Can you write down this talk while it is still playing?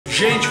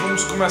Gente,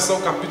 vamos começar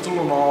o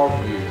capítulo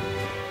 9.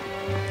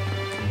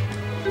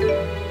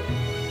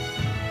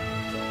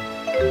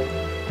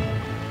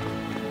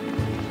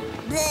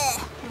 Bleh,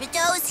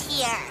 Rideau's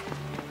here.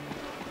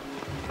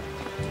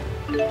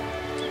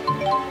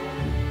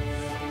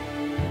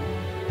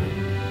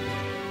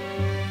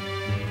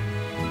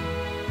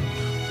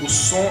 O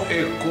som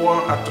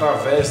ecoa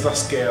através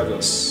das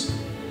quedas.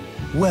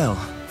 Well,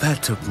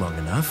 that took long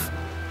enough.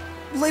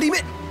 Lady Mi...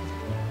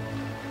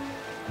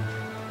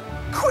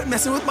 Quit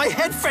messing with my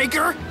head,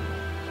 faker!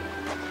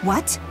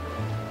 What?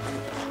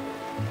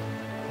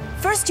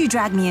 First you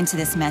drag me into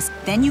this mess,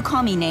 then you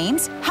call me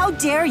names? How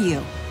dare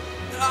you?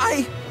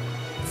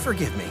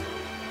 Forgive me.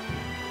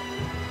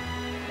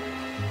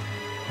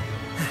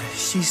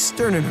 She's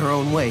stern in her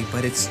own way,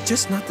 but it's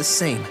just not the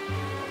same.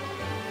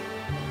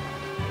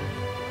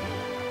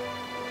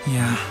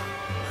 Yeah,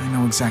 I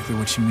know exactly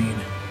what you mean.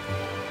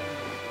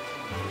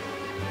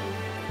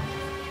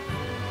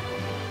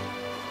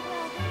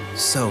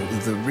 So,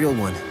 the real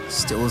one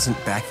still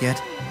isn't back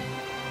yet?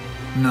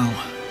 No.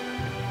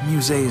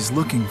 Muse is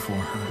looking for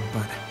her,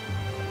 but...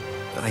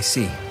 I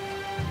see.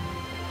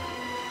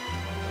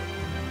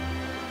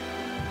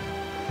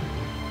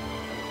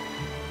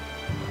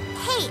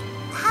 Hey,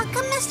 how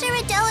come Mr.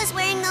 Rideau is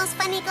wearing those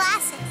funny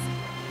glasses?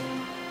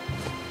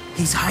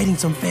 He's hiding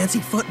some fancy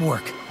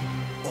footwork.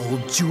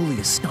 Old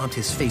Julius stomped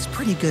his face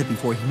pretty good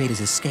before he made his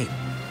escape.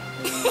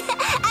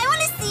 I want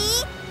to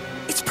see!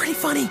 It's pretty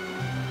funny.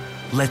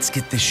 Let's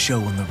get this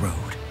show on the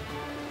road.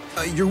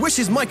 Your wish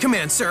is my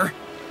command, sir.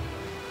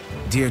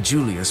 Dear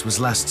Julius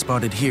was last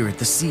spotted here at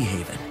the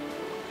Seahaven.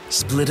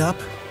 Split up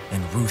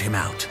and root him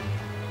out.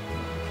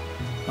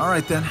 All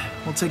right then,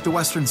 we'll take the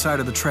western side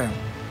of the trail.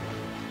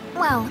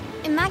 Well,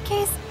 in that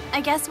case,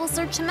 I guess we'll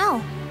search Hamil.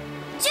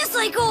 Just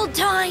like old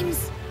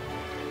times!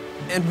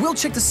 And we'll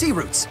check the sea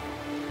routes.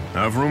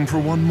 Have room for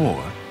one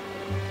more?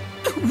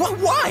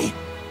 Why?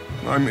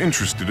 I'm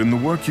interested in the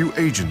work you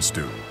agents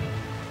do.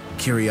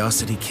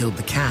 Curiosity killed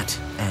the cat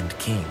and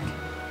king.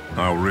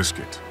 I'll risk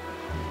it.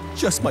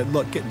 Just my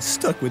luck getting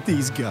stuck with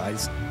these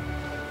guys.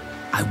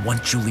 I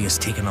want Julius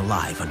taken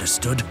alive,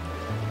 understood?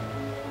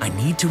 I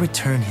need to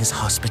return his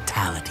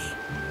hospitality.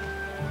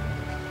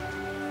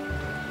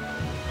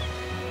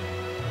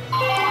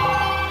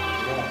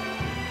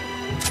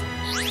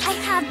 I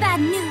have bad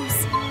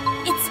news.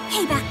 It's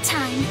payback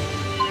time.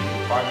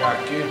 Pagar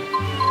aqui.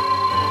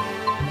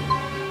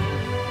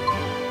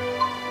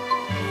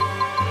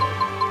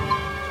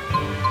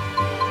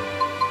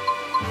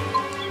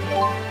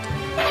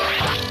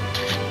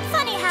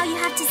 Funny how you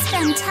have to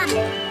spend time.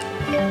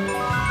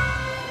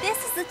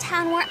 This is the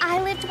town where I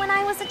lived when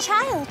I was a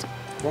child.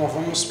 Bom,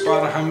 vamos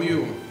para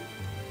Hamil.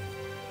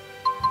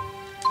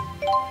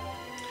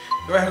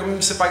 Eu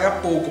recomendo você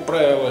pagar pouco pra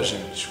ela,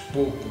 gente.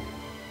 Pouco.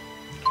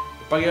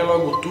 Eu paguei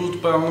logo tudo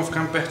pra ela não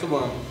ficar me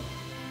perturbando.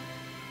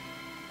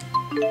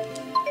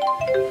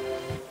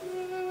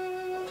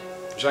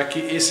 Já que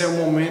esse é o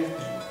momento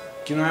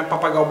que não é pra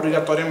pagar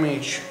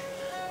obrigatoriamente.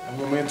 É um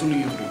momento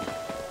livre.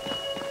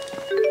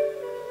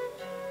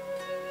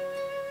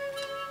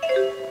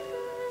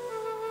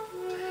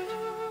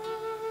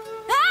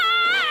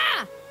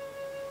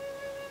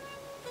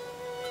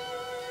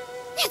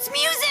 It's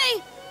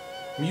Muse!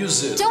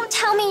 Music. Don't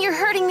tell me you're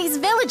hurting these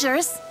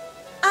villagers.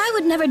 I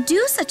would never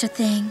do such a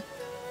thing.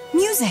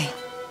 Muse!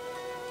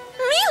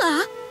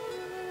 Mila?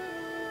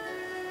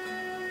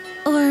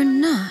 Or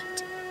not.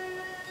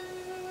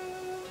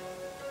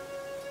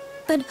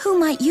 But who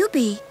might you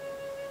be?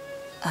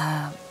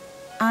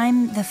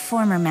 I'm the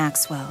former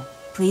Maxwell.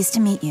 Pleased to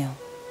meet you.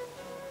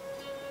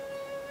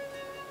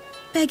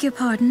 Beg your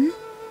pardon?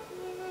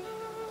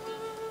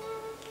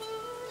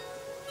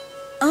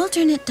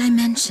 Alternate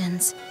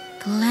dimensions.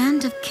 The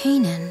land of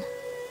Canaan.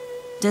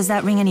 Does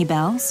that ring any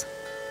bells?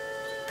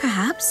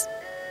 Perhaps.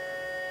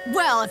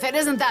 Well, if it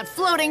isn't that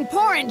floating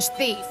porridge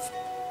thief!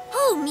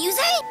 Who, Muse?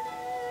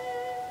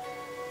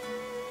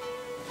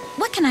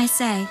 What can I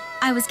say?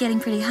 I was getting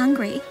pretty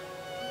hungry.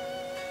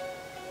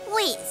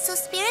 Wait, so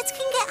spirits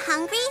can get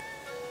hungry?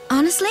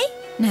 Honestly?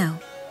 No.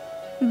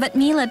 But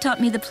Mila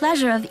taught me the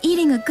pleasure of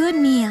eating a good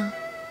meal.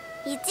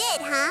 You did,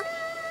 huh?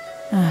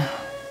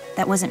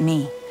 That wasn't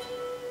me.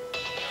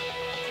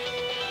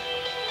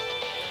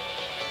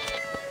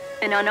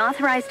 An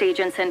unauthorized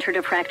agent's entered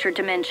a fractured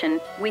dimension.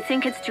 We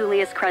think it's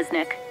Julius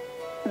Krusnik.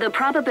 The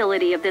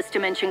probability of this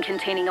dimension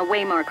containing a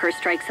waymarker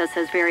strikes us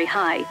as very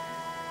high.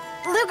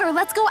 Luger,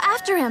 let's go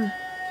after him.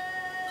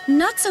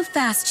 Not so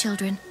fast,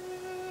 children.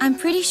 I'm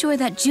pretty sure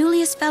that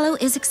Julius fellow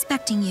is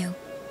expecting you.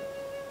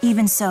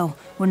 Even so,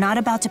 we're not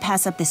about to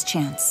pass up this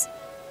chance.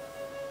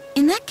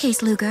 In that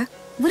case, Luger,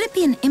 would it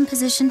be an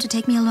imposition to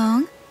take me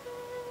along?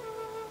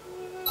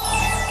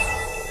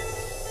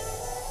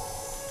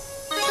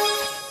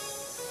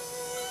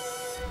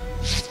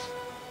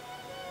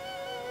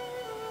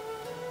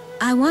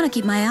 I want to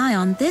keep my eye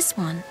on this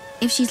one.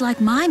 If she's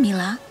like my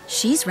Mila,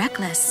 she's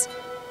reckless.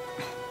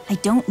 I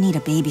don't need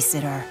a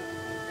babysitter.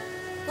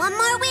 One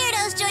more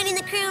weirdo's joining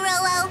the crew,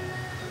 Rolo.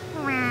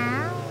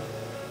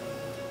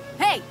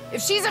 Hey,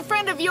 If she's a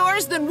friend of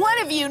yours, then one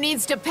of you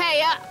needs to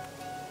pay up.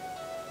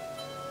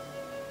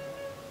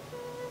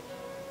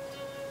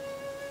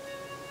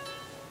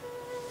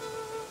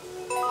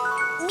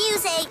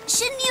 Muse,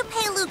 shouldn't you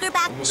pay Luger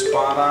back? Vamos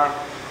para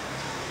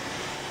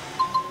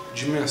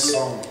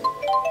dimensão.